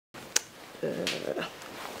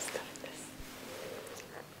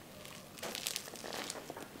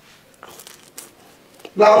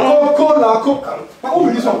La coca. Who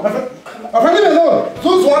is this one? My friend, leave me alone.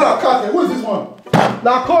 Those one are cat. Who is this one?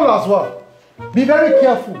 La cola as well. Be very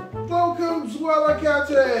careful. Welcome, Swala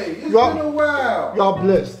Kate. It's been a while. You are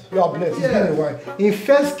blessed. You are blessed. Yeah. It's been a while. In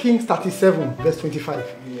 1 Kings 37, verse 25,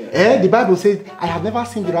 the Bible says, I have never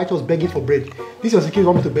seen the righteous begging for bread. This is the king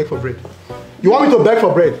want me to beg for bread. You want me to beg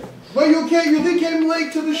for bread? But you can't. You came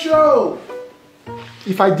late to the show.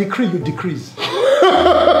 If I decree, you decrease. Oh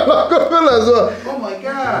my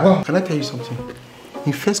God. Wow. Can I tell you something?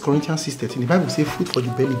 In 1 Corinthians 6:13, the Bible says, food for the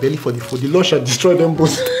belly, belly for the food. The Lord shall destroy them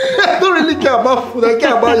both. I don't really care about food. I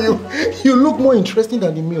care about you. You look more interesting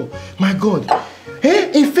than the meal. My God.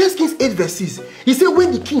 Hey, in 1 Kings 8 verses, he said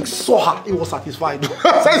when the king saw her, he was satisfied.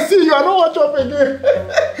 As I see you, I don't watch up again.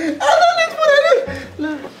 I don't need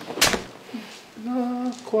food.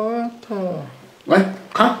 La quarta. What?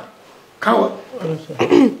 What?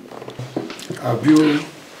 Have you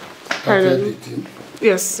started eating?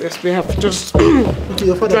 Yes, we have. Just Okay,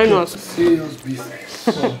 your father join us. Serious business.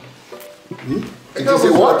 It is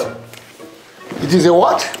a what? It is a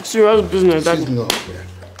what? Serious business, Daddy. No.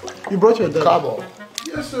 You brought your dad. Cabo.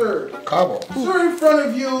 Yes, sir. Cabo. Sir, in front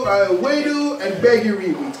of you, Wedu and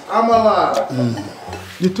Gbegiri with Amala.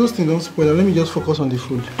 The toasting don't spoil. Let me just focus on the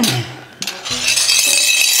food.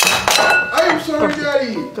 I am sorry,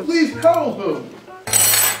 Daddy. Please help him.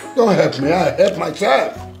 Don't help me, I help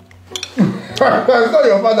myself. It's not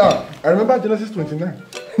your father. I remember Genesis 29.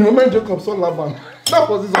 The moment Jacob saw Laban, that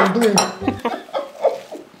was his undoing.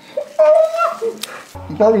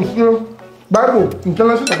 Bible in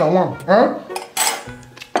Genesis chapter 1. Huh?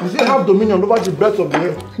 You say have dominion over the birds of the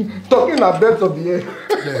air. Talking about birds of the air.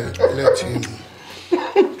 Let him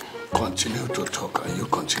continue to talk and you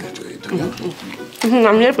continue to eat. Okay?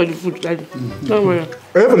 I'm here for the food, Daddy. Don't worry. Are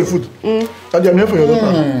you here for the food? Daddy, I'm here for your daughter.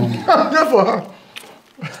 I'm here for her.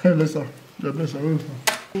 Listen.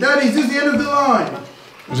 Daddy, is this the end of the line?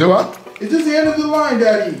 Is it what? Is this the end of the line,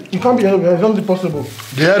 Daddy? It can't be end of the line. It's not possible.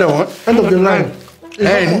 The other one? End of the line.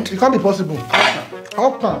 End? It can't be possible.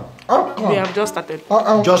 How come? How come? We have just started.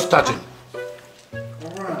 Just starting.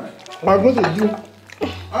 Alright. I'm going to do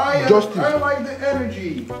justice. I like the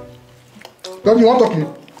energy. Daddy, you want talking?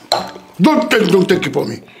 Don't take it for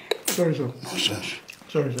me. Sorry, sir. Nonsense.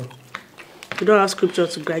 Sorry, sir. You don't have scripture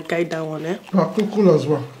to guide that one, eh? Cool as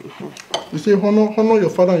well. You say honor your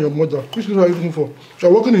father and your mother. Which is what are you looking for?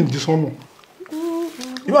 You're working in dishonor.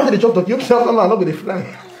 You want to the chop talk, you yourself and I'm not going to fly.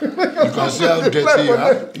 You can see how dirty you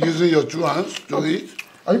are using your two hands to eat.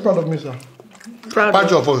 Are you proud of me, sir? Proud.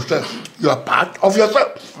 Part of yourself. You are part of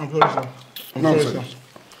yourself. I'm sorry, sir. Nonsense.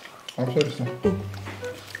 I'm sorry, sir.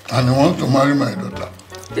 And you want to marry my daughter.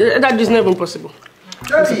 That is not even possible.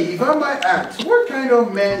 Daddy, if I might ask, what kind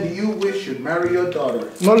of man do you wish should marry your daughter?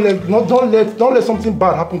 Don't let something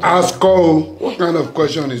bad happen to Ask her, what kind of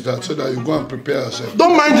question is that so that you go and prepare yourself?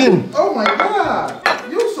 Don't mind him. Oh my God!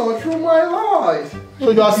 You saw through my lies. So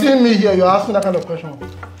you are seeing me here, you are asking that kind of question.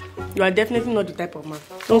 You are definitely not the type of man.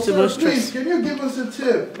 Don't Sir, even please, stress. can you give us a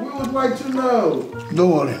tip? We would like to know. Don't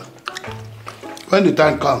worry. When the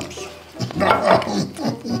time comes,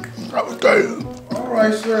 I will tell you.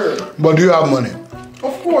 Alright, sir. But do you have money?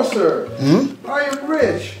 Of course, sir. I am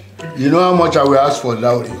rich. You know how much I will ask for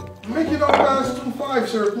dowry? Make it up as $25,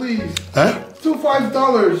 sir, please. Huh? $25.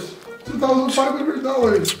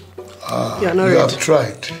 $2,500. You are not You ready. have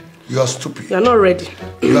tried. You are stupid. You are not ready.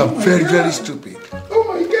 You are very, very stupid. Oh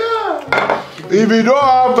my God! If you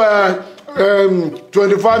don't have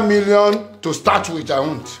 25 million to start with, I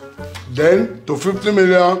won't. Then to 50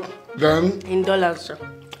 million, then In dollars, sir.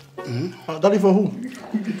 Daddy for who?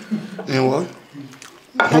 in what?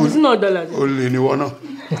 That is not dollars. Only in one.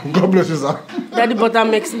 God bless you, sir. Daddy, but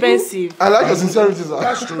I'm expensive. I like your sincerity, sir.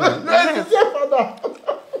 That's true. Yes, sincere father.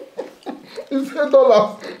 It's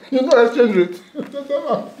 $10. You know exchange rate.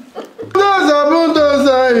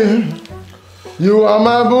 You are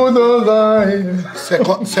my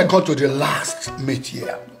bulldozer. Second to the last mate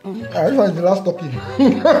here. I was the last talking.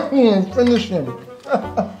 Finish him.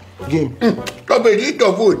 Game. Stop it, eat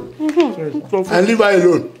your food. And leave her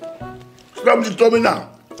alone. Stop disturbing now.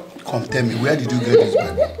 Come tell me, where did you get this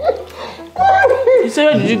Bible? You say,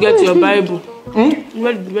 where did you get your Bible?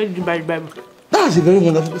 Where did you buy the Bible? That's a very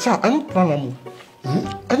wonderful. Sir, I didn't plan it.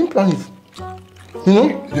 I didn't plan it. You know?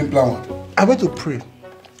 You didn't plan what? I went to pray.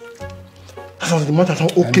 That was the matter. I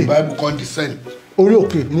thought, And the okay. Bible can't descend. Only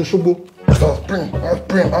okay. You know, Shobo. I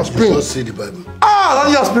was praying. Just say the Bible. Ah,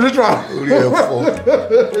 that's your spiritual. Only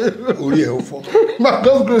L4. Only L4. Man,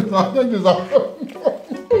 that's great. Thank you,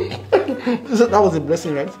 sir. That was a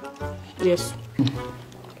blessing, right? Yes.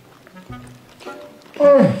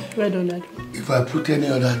 Well done, Dad. If I put any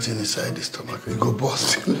other thing inside the stomach, it go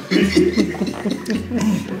bust.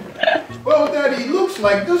 Well, Daddy, looks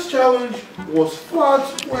like this challenge was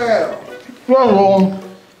fought well.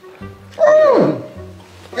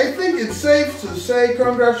 I think it's safe to say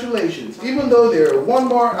congratulations, even though there are one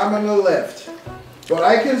more Amala left. But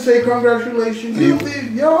I can say congratulations.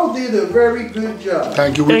 Y'all did a very good job.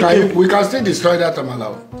 Thank you. We can still destroy that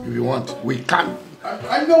Amala if you want. We can.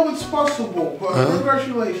 I know it's possible, but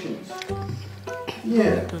congratulations.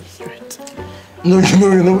 Yeah. That's right. No,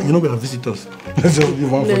 you know we are visitors. Let's just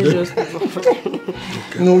move on for them.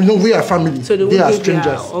 No, we are family. So they are strangers.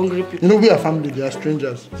 They are hungry people. We are family. They are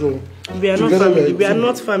strangers. So we are not family. We are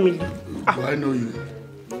not family. I know you.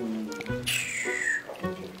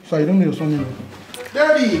 So I don't know your son.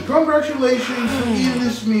 Daddy, congratulations for eating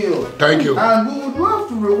this meal. Thank you. And we would love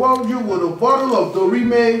to reward you with a bottle of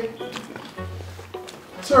Dorime.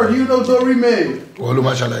 Sir, do you know Dorime?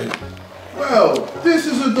 Well, this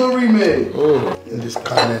is a Dorime. Oh, this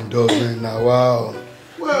kind of doesn't now. Wow.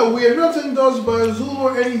 Well, we are not endorsed by Azul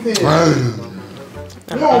or anything.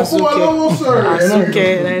 No, sir.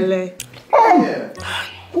 Okay, Yeah.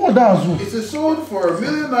 What Azul? It's sold for $1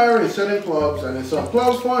 million in selling clubs, and in some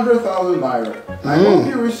clubs 400,000 naira. I hope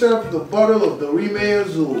you accept the bottle of Dorime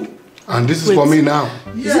Azul. And this is for me now.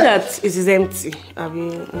 Is it that it is empty? I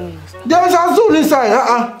mean, there is Azul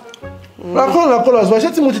inside. Cola. So I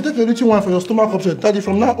said to take a little one for your stomach upset. Daddy,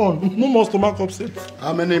 from now on, no more stomach upset.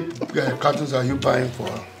 How many cartons are you buying for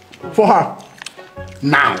her? For her?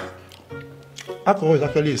 Now. Alcohol is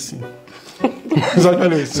actually a sin. It's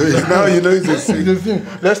actually a sin. So now you know it's a sin. It's a sin.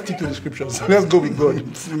 Let's stick to the scriptures. Let's go with God.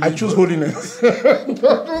 I choose holiness.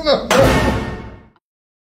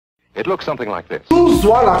 It looks something like this.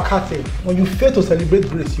 When you fail to celebrate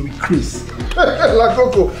grace, you increase. Like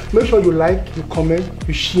Coco, make sure you like, you comment,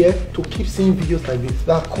 you share to keep seeing videos like this.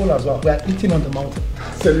 That's cool as well. We are eating on the mountain.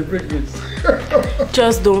 Celebrate grace.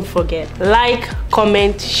 just don't forget. Like,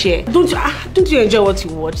 comment, share. Don't you enjoy what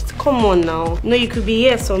you watched? Come on now. No, you could be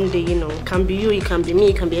here someday, you know. It can be you, it can be me,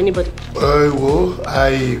 it can be anybody. Well,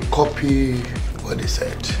 I copy what they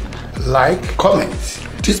said. Like, comment.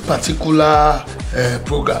 This particular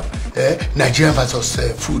program, Nigeria versus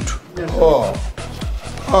food. Oh,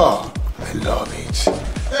 I love it.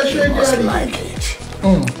 You must like it.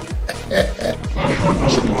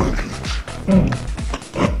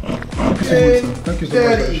 Thank you so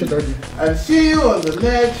much. And see you on the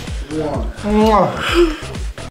next one.